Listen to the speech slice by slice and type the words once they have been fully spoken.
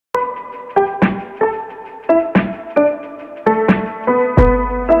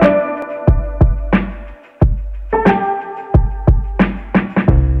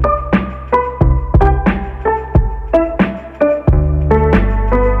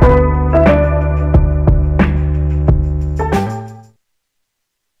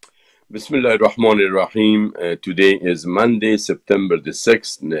Bismillah ar-Rahman ar-Rahim. Today is Monday, September the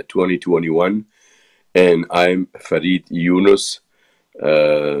 6th, 2021, and I'm Farid Younos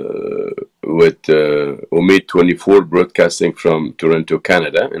with Omid 24 broadcasting from Toronto,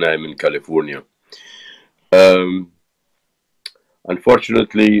 Canada, and I'm in California.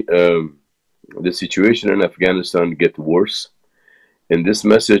 Unfortunately, the situation in Afghanistan gets worse, and this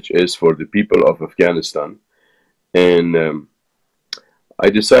message is for the people of Afghanistan. And I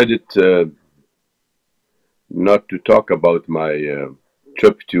decided not to talk about my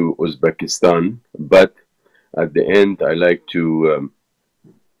trip to Uzbekistan, but at the end I like to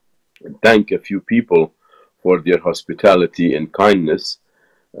thank a few people for their hospitality and kindness.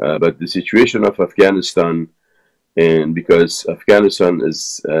 But the situation of Afghanistan, and because Afghanistan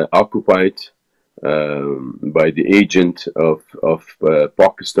is occupied by the agent of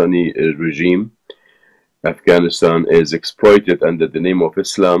Pakistani regime, Afghanistan is exploited under the name of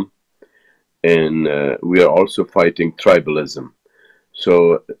Islam, and we are also fighting tribalism.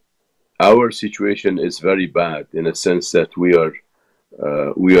 So our situation is very bad in a sense that we are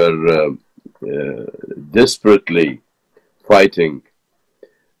desperately fighting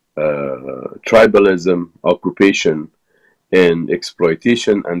tribalism, occupation, and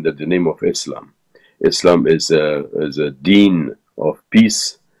exploitation under the name of Islam. Islam is a deen of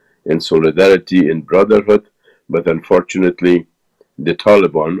peace in solidarity and brotherhood, but unfortunately the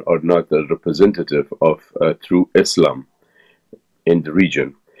Taliban are not a representative of true Islam in the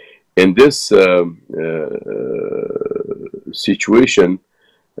region. In this situation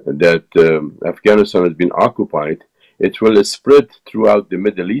that Afghanistan has been occupied, it will spread throughout the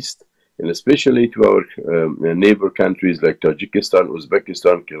Middle East, and especially to our neighbor countries like Tajikistan,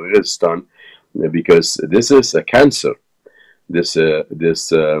 Uzbekistan, Kyrgyzstan, because this is a cancer. This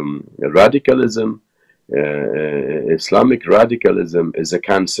radicalism, Islamic radicalism, is a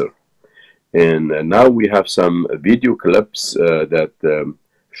cancer. And now we have some video clips that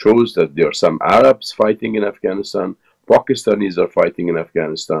shows that there are some Arabs fighting in Afghanistan, Pakistanis are fighting in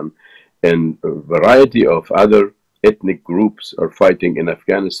Afghanistan, and a variety of other ethnic groups are fighting in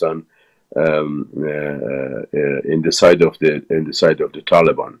Afghanistan in the side of the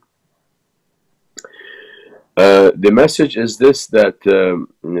Taliban. The message is this, that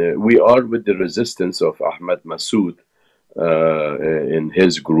we are with the resistance of Ahmad Massoud in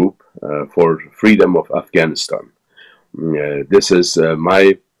his group for freedom of Afghanistan. This is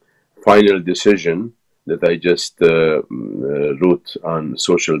my final decision that I just wrote on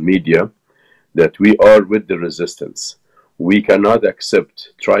social media, that we are with the resistance. We cannot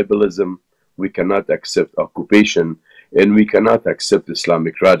accept tribalism, we cannot accept occupation, and we cannot accept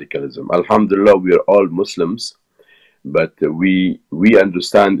Islamic radicalism. Alhamdulillah, we are all Muslims, but we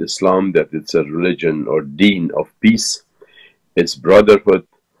understand Islam, that it's a religion or deen of peace. It's brotherhood.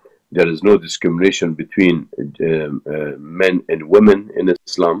 There is no discrimination between men and women in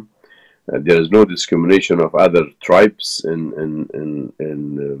Islam. There is no discrimination of other tribes, and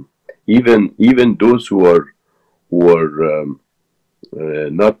even those who are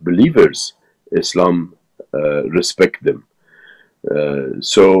not believers, Islam respect them.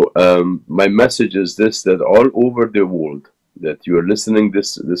 So my message is this, that all over the world, that you are listening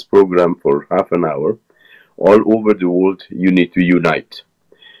this program for half an hour, all over the world, you need to unite.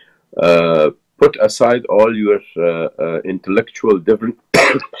 Put aside all your intellectual different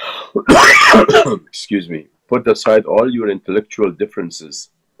excuse me. Put aside all your intellectual differences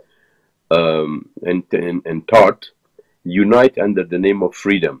and thought. Unite under the name of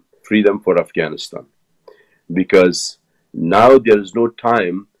freedom for Afghanistan. Because now there is no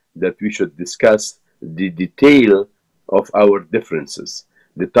time that we should discuss the detail of our differences.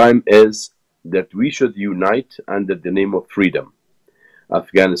 The time is that we should unite under the name of freedom.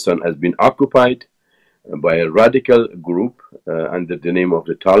 Afghanistan has been occupied by a radical group under the name of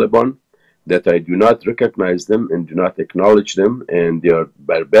the Taliban, that I do not recognize them and do not acknowledge them, and they are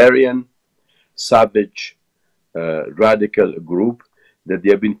barbarian, savage, radical group, that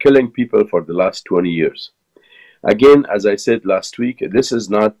they have been killing people for the last 20 years. Again, as I said last week, this is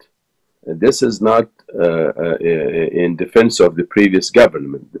not in defense of the previous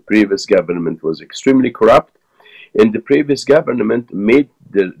government. The previous government was extremely corrupt, and the previous government made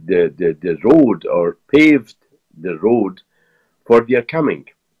the road, or paved the road for their coming,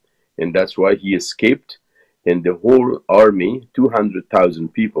 and that's why he escaped, and the whole army, 200,000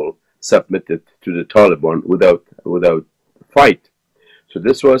 people, submitted to the Taliban without fight. So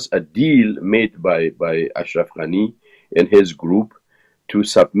this was a deal made by Ashraf Ghani and his group to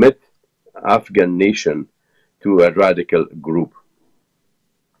submit Afghan nation to a radical group.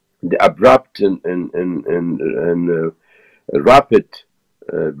 The abrupt and rapid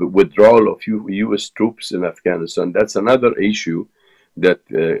withdrawal of U.S. troops in Afghanistan. That's another issue that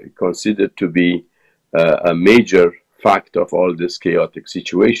considered to be a major fact of all this chaotic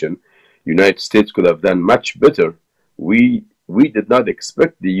situation. United States could have done much better. We did not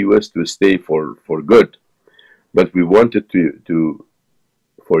expect the U.S. to stay for good, but we wanted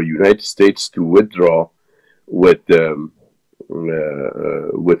for United States to withdraw with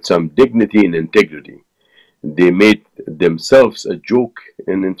some dignity and integrity. They made themselves a joke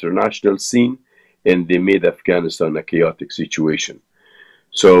in international scene, and they made Afghanistan a chaotic situation.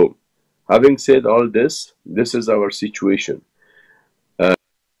 So, having said all this, this is our situation.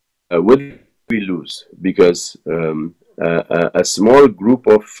 Will we lose? Because a small group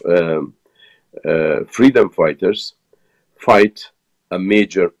of freedom fighters fight a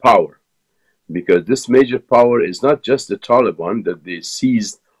major power. Because this major power is not just the Taliban, that they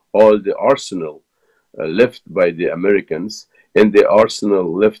seized all the arsenal left by the Americans and the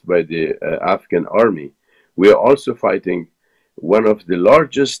arsenal left by the Afghan army. We are also fighting one of the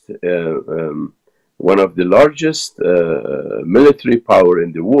largest military power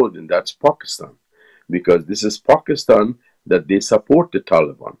in the world, and that's Pakistan, because this is Pakistan that they support the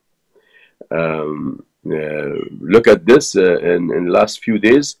Taliban. Look at this in the last few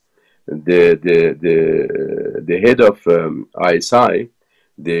days. The head of ISI,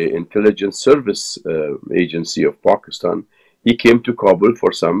 the intelligence service agency of Pakistan, he came to Kabul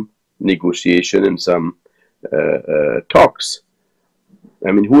for some negotiation and some talks.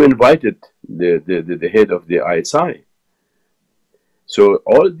 I mean, who invited the head of the ISI? So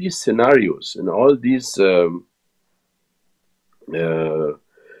all these scenarios and all these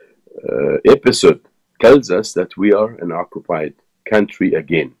episode tells us that we are an occupied country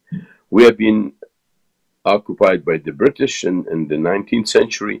again. We have been occupied by the British in the 19th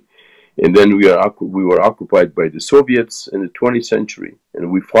century, and then we were occupied by the Soviets in the 20th century,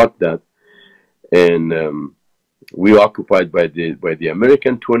 and we fought that. And we were occupied by the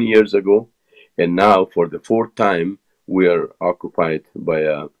American 20 years ago, and now for the fourth time we are occupied by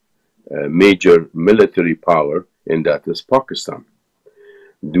a major military power, and that is Pakistan.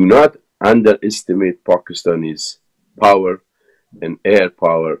 Do not underestimate Pakistani's power and air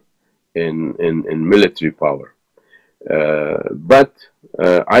power and military power. But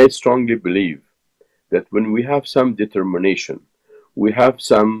I strongly believe that when we have some determination, we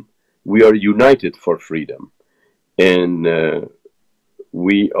are united for freedom, and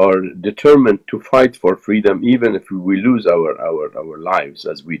we are determined to fight for freedom, even if we lose our lives,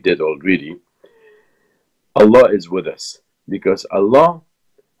 as we did already. Allah is with us, because Allah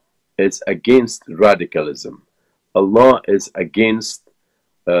is against radicalism. Allah is against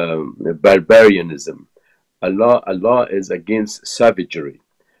barbarianism. Allah is against savagery.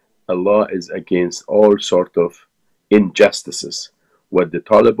 Allah is against all sort of injustices. What the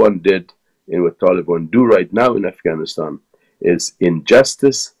Taliban did and what Taliban do right now in Afghanistan is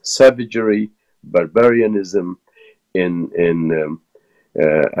injustice, savagery, barbarianism in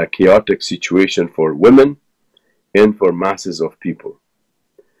a chaotic situation for women and for masses of people.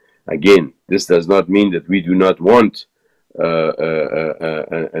 Again, this does not mean that we do not want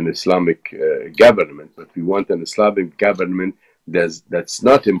an Islamic government, but we want an Islamic government that's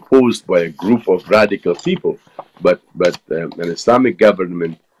not imposed by a group of radical people, but an Islamic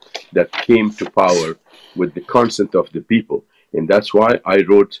government that came to power with the consent of the people. And that's why I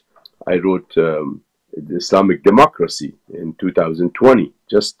wrote the Islamic Democracy in 2020.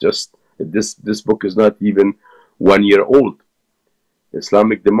 Just this book is not even 1 year old.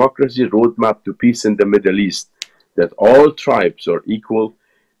 Islamic Democracy, Roadmap to Peace in the Middle East, that all tribes are equal.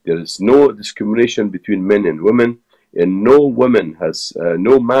 There is no discrimination between men and women, and no man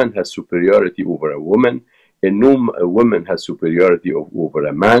has superiority over a woman, and no woman has superiority over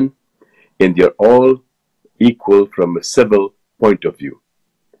a man, and they're all equal from a civil point of view.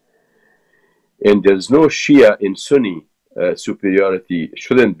 And there's no Shia and Sunni superiority,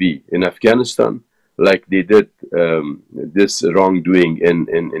 shouldn't be in Afghanistan, like they did this wrongdoing in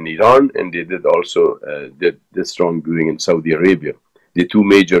Iran, and they did also did this wrongdoing in Saudi Arabia, the two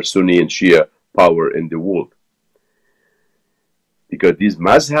major Sunni and Shia power in the world. Because these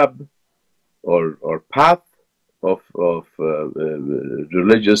mazhab or path of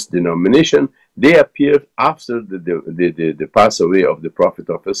religious denomination, they appeared after the pass away of the Prophet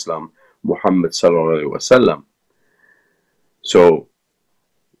of Islam, Muhammad sallallahu alaihi wasallam. So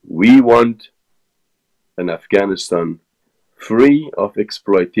we want an Afghanistan free of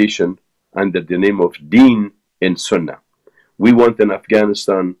exploitation under the name of Deen and Sunnah. We want an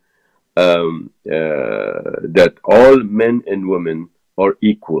Afghanistan that all men and women are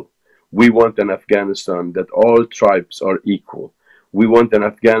equal. We want an Afghanistan that all tribes are equal. We want an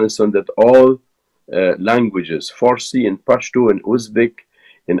Afghanistan that all languages, Farsi and Pashto and Uzbek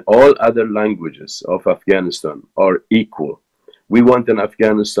and all other languages of Afghanistan are equal. We want an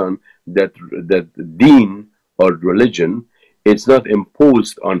Afghanistan that deen or religion is not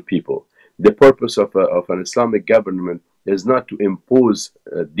imposed on people. The purpose of an Islamic government is not to impose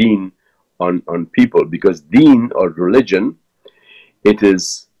deen on people, because deen or religion, it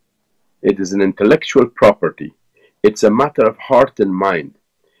is an intellectual property. It's a matter of heart and mind.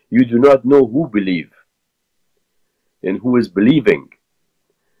 You do not know who believe and who is believing.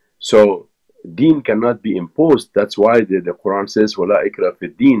 So deen cannot be imposed. That's why the Quran says, وَلَا إِكْرَهَ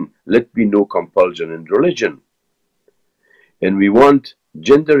فِي الدِّينِ, let be no compulsion in religion. And we want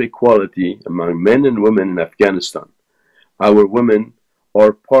gender equality among men and women in Afghanistan. Our women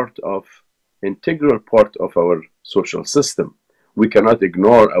are integral part of our social system. We cannot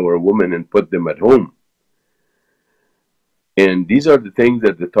ignore our women and put them at home. And these are the things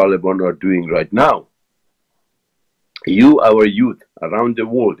that the Taliban are doing right now. Our youth around the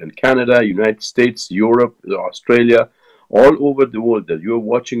world, in Canada, United States, Europe, Australia, all over the world that you're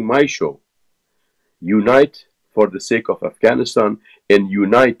watching my show, unite for the sake of Afghanistan, and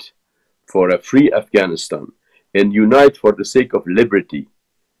unite for a free Afghanistan, and unite for the sake of liberty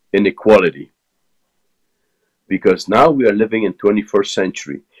and equality. Because now we are living in 21st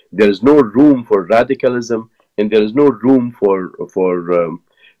century. There is no room for radicalism, and there is no room for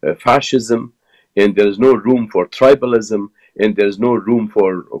fascism, and there is no room for tribalism, and there is no room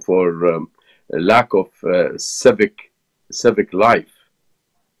for lack of civic life.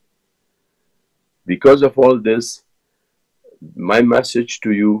 Because of all this, my message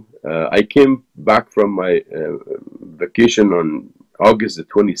to you, I came back from my vacation on August the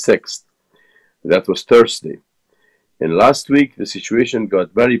 26th. That was Thursday. And last week, the situation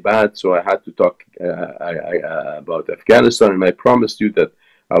got very bad, so I had to talk about Afghanistan, and I promised you that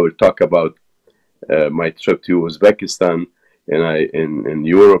I will talk about my trip to Uzbekistan and in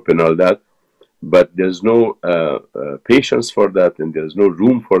Europe and all that. But there's no patience for that, and there's no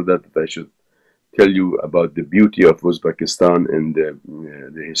room for that I should tell you about the beauty of Uzbekistan and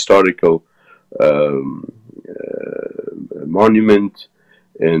the historical monument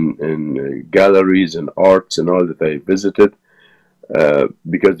and galleries and arts and all that I visited,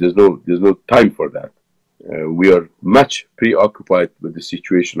 because there's no time for that. We are much preoccupied with the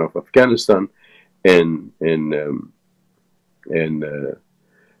situation of Afghanistan and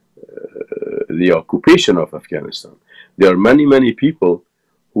the occupation of Afghanistan. There are many people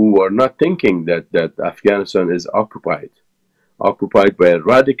who are not thinking that Afghanistan is occupied by a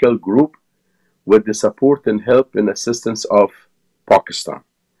radical group with the support and help and assistance of Pakistan.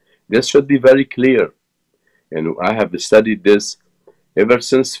 This should be very clear, and I have studied this ever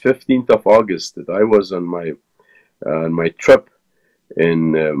since 15th of August that I was on my trip,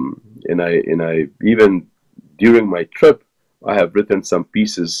 and I even during my trip I have written some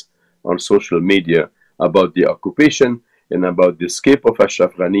pieces on social media about the occupation and about the escape of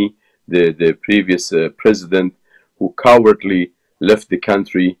Ashraf Ghani, the previous president, who cowardly left the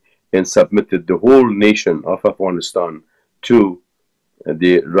country and submitted the whole nation of Afghanistan to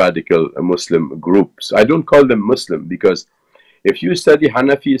the radical Muslim groups. I don't call them Muslim, because if you study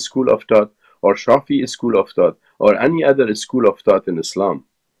Hanafi school of thought or Shafi'i school of thought or any other school of thought in Islam,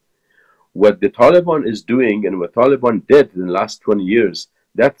 what the Taliban is doing and what Taliban did in the last 20 years,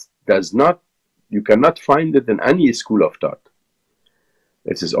 that does not, you cannot find it in any school of thought.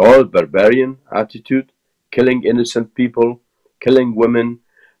 This is all barbarian attitude, killing innocent people, killing women,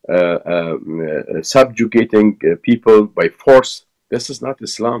 subjugating people by force. This is not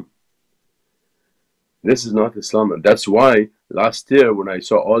Islam. This is not Islam. And that's why last year, when I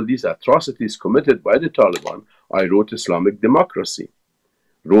saw all these atrocities committed by the Taliban, I wrote Islamic Democracy,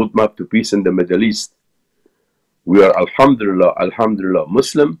 Roadmap to Peace in the Middle East. We are, alhamdulillah,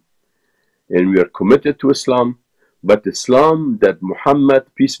 Muslim, and we are committed to Islam, but Islam that Muhammad,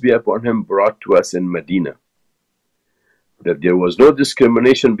 peace be upon him, brought to us in Medina. That there was no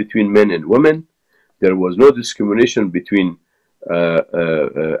discrimination between men and women. There was no discrimination between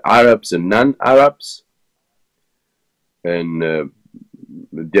Arabs and non-Arabs. And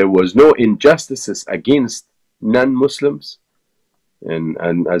there was no injustices against non-Muslims. And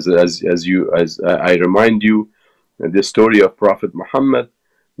as I remind you, the story of Prophet Muhammad,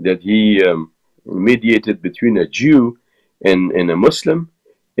 that he mediated between a Jew and a Muslim,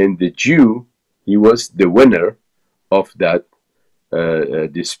 and the Jew, he was the winner of that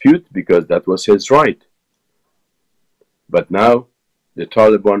dispute, because that was his right. But now the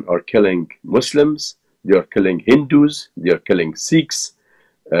Taliban are killing Muslims, they are killing Hindus, they are killing Sikhs,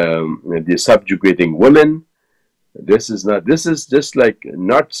 they're subjugating women, This is not, this is just like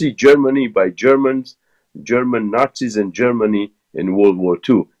Nazi Germany by Germans, German Nazis in Germany in World War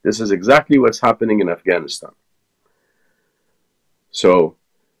II. This is exactly what's happening in Afghanistan. So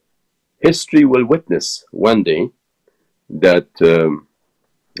history will witness one day that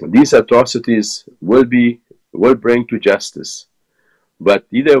these atrocities will bring to justice, but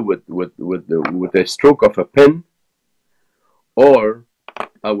either with a stroke of a pen, or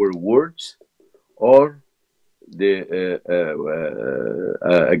our words, or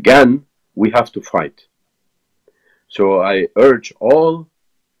again, we have to fight. So I urge all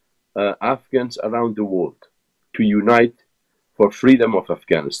Afghans around the world to unite for freedom of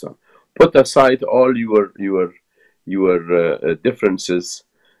Afghanistan. Put aside all your differences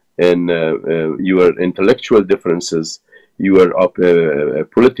and your intellectual differences, your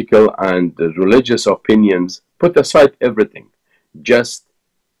political and religious opinions. Put aside everything. Just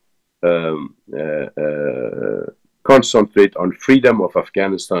concentrate on freedom of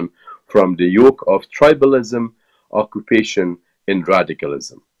Afghanistan from the yoke of tribalism, occupation, and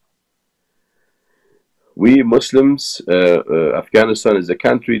radicalism. We Muslims, Afghanistan is a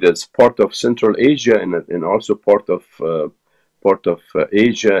country that's part of Central Asia and also part of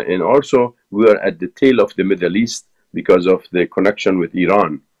Asia, and also we are at the tail of the Middle East because of the connection with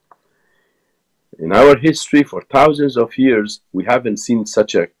Iran. In our history, for thousands of years, we haven't seen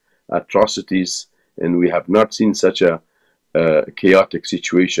such atrocities, and we have not seen such a chaotic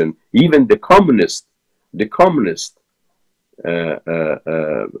situation. Even the communists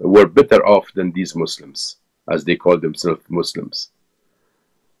were better off than these Muslims, as they call themselves Muslims.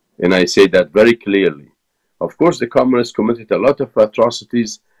 And I say that very clearly. Of course, the communists committed a lot of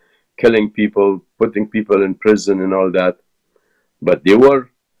atrocities, killing people, putting people in prison and all that, but they were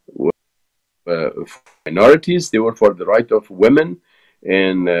minorities. They were for the right of women,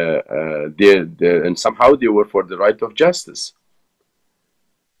 and and somehow they were for the right of justice.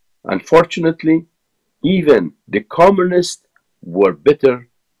 Unfortunately, even the communists were better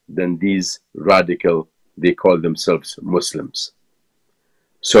than these radical, they call themselves Muslims.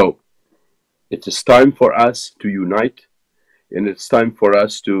 So it is time for us to unite, and it's time for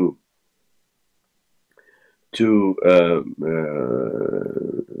us to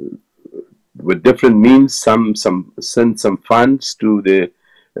with different means, send some funds to the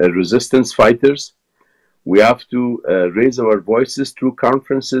resistance fighters. We have to raise our voices through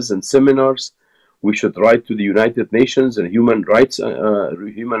conferences and seminars. We should write to the United Nations and human rights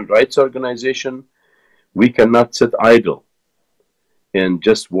organization. We cannot sit idle and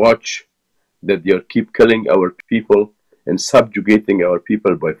just watch that they keep killing our people and subjugating our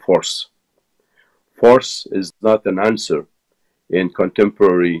people by force. Force is not an answer in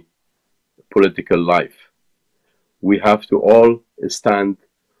contemporary political life. We have to all stand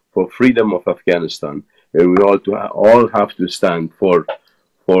for freedom of Afghanistan, and we all have to stand for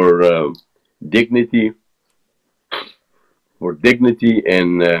dignity,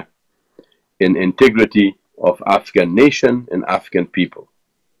 and integrity of Afghan nation and Afghan people.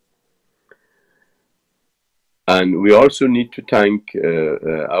 And we also need to thank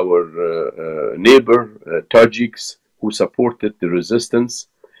our neighbor Tajiks who supported the resistance,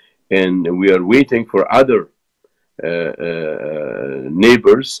 and we are waiting for other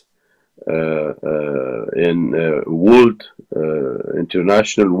neighbors in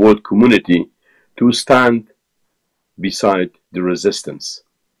international world community to stand beside the resistance.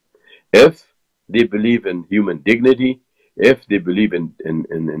 If they believe in human dignity, if they believe in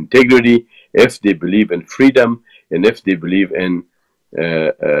integrity, if they believe in freedom, and if they believe in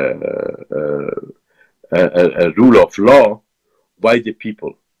a rule of law by the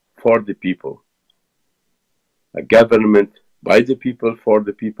people, for the people, a government by the people, for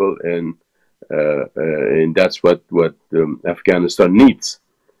the people, and that's what Afghanistan needs.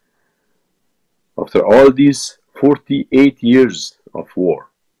 After all these 48 years of war,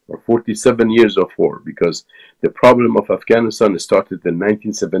 or 47 years of war, because the problem of Afghanistan started in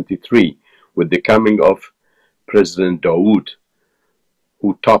 1973 with the coming of President Dawood,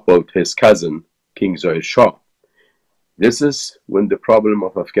 who toppled his cousin, King Zahir Shah. This is when the problem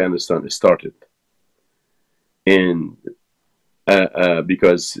of Afghanistan started. And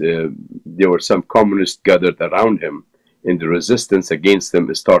because there were some communists gathered around him, and the resistance against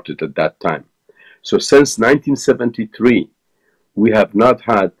them started at that time. So since 1973, we have not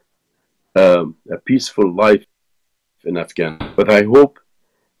had a peaceful life in Afghanistan. But I hope,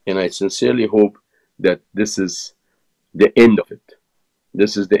 and I sincerely hope, that this is the end of it.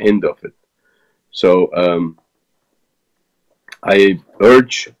 This is the end of it. So I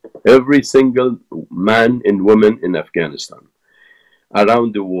urge every single man and woman in Afghanistan,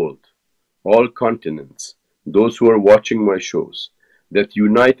 around the world, all continents, those who are watching my shows, that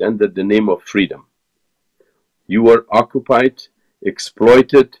unite under the name of freedom. You are occupied,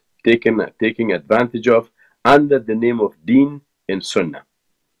 exploited, taking advantage of under the name of Deen and Sunnah.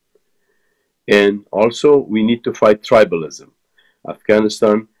 And also, we need to fight tribalism.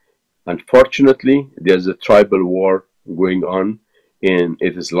 Afghanistan, unfortunately, there's a tribal war going on, and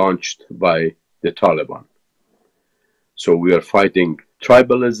it is launched by the Taliban. So we are fighting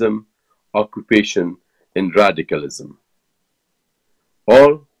tribalism, occupation, and radicalism,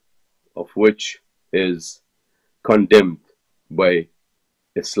 all of which is condemned by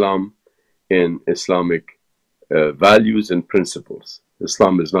Islam and Islamic values and principles.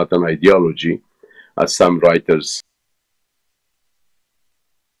 Islam is not an ideology, as some writers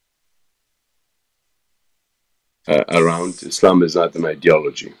around. Islam is not an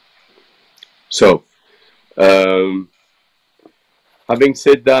ideology. So, having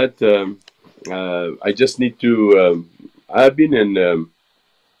said that, I just need to. I've been in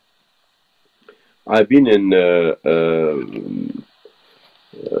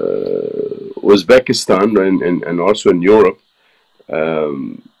Uzbekistan and also in Europe.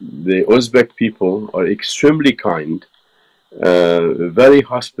 The Uzbek people are extremely kind, very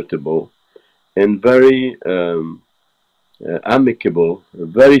hospitable, and very amicable,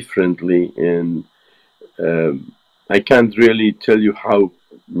 very friendly, and I can't really tell you how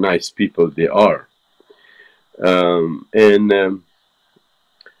nice people they are.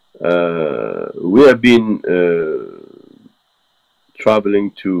 We have been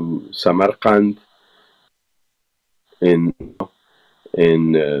traveling to Samarkand, in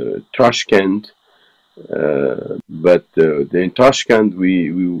Tashkent, but in Tashkent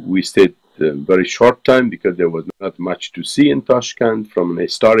we stayed a very short time because there was not much to see in Tashkent from an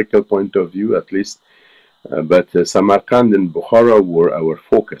historical point of view, at least. But Samarkand and Bukhara were our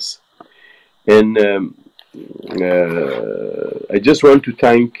focus. And I just want to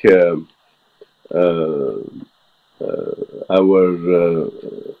thank our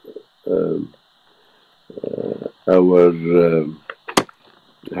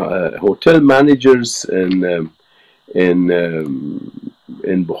hotel managers in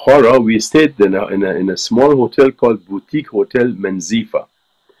Bukhara. We stayed in a small hotel called Boutique Hotel Menzifa.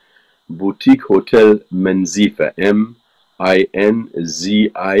 Boutique Hotel Menzifa, M-I-N-Z-I-F-A,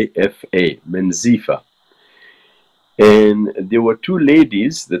 Menzifa. And there were two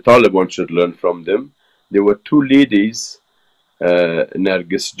ladies, the Taliban should learn from them. There were two ladies,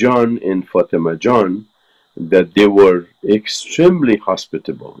 Nargis Jan and Fatima Jan, that they were extremely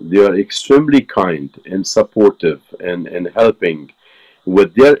hospitable. They are extremely kind and supportive and helping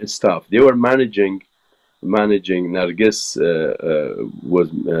with their staff. They were managing. Nargis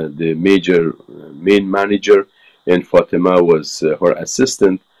was the main manager, and Fatima was her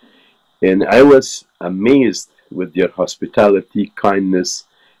assistant. And I was amazed with their hospitality, kindness,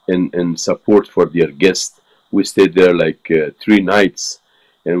 and support for their guests. We stayed there like 3 nights,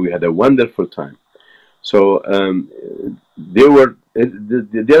 and we had a wonderful time. So their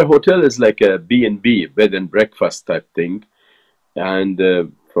hotel is like a B&B, bed and breakfast type thing, and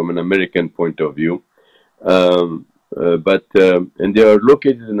from an American point of view. And they are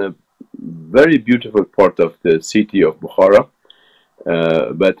located in a very beautiful part of the city of Bukhara.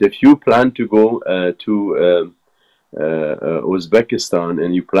 But if you plan to go to Uzbekistan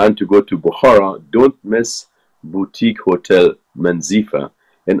and you plan to go to Bukhara, don't miss Boutique Hotel Menzifa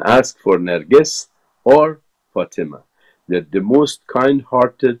and ask for Nargis or Fatima. They're the most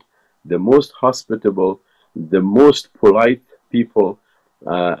kind-hearted, the most hospitable, the most polite people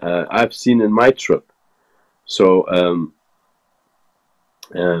I've seen in my trip. So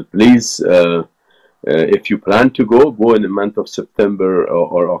please, if you plan to go in the month of September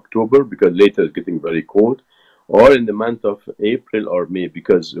or October, because later it's getting very cold, or in the month of April or May,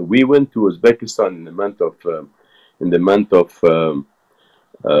 because we went to Uzbekistan in the month of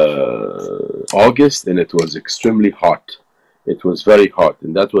August, and it was extremely hot. It was very hot,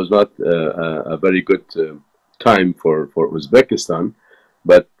 and that was not a very good time for Uzbekistan,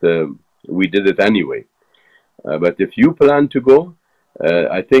 but we did it anyway. But if you plan to go,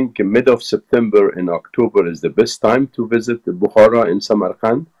 I think mid of September and October is the best time to visit Bukhara in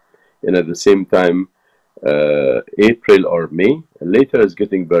Samarkand, and at the same time April or May. Later is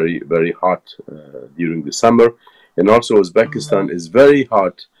getting very, very hot during the summer, and also Uzbekistan is very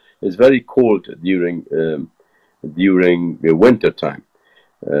hot, is very cold during the winter time.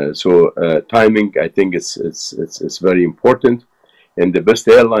 So timing, I think, it's very important. And the best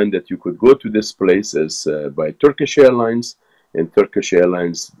airline that you could go to this place is by Turkish Airlines, and Turkish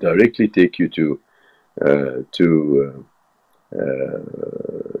Airlines directly take you to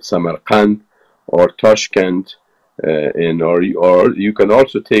Samarkand, or Tashkent, or you can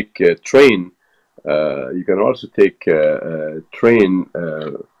also take a train. You can also take a train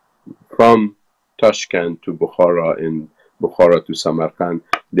from Tashkent to Bukhara, and Bukhara to Samarkand.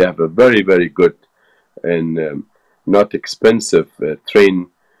 They have a very, very good and not expensive train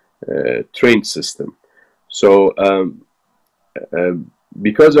system. So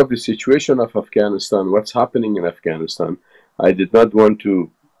because of the situation of Afghanistan, what's happening in Afghanistan, I did not want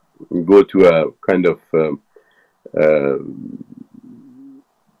to go to a kind of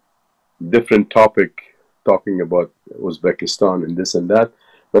different topic, talking about Uzbekistan and this and that,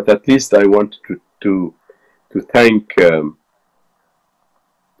 but at least I wanted to thank.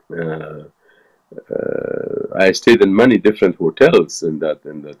 I stayed in many different hotels in that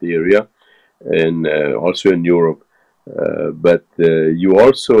area, and also in Europe. But you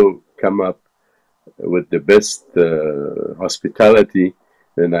also come up with the best hospitality,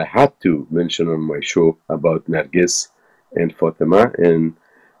 and I had to mention on my show about Nargis and Fatima, and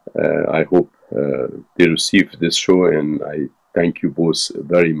I hope they receive this show, and I thank you both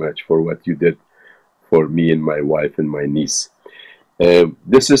very much for what you did for me and my wife and my niece.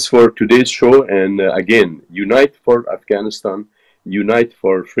 This is for today's show, and again, unite for Afghanistan, unite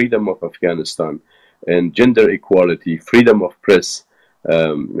for freedom of Afghanistan, and gender equality, freedom of press,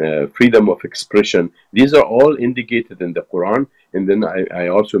 freedom of expression. These are all indicated in the Quran, and then I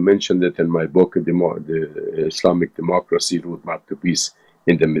also mentioned it in my book, the Islamic Democracy Roadmap to Peace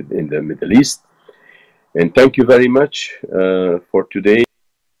in the Middle East. And thank you very much for today.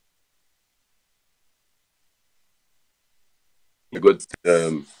 A good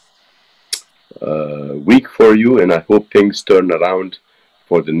week for you, and I hope things turn around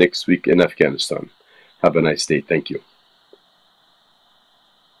for the next week in Afghanistan. Have a nice day. Thank you.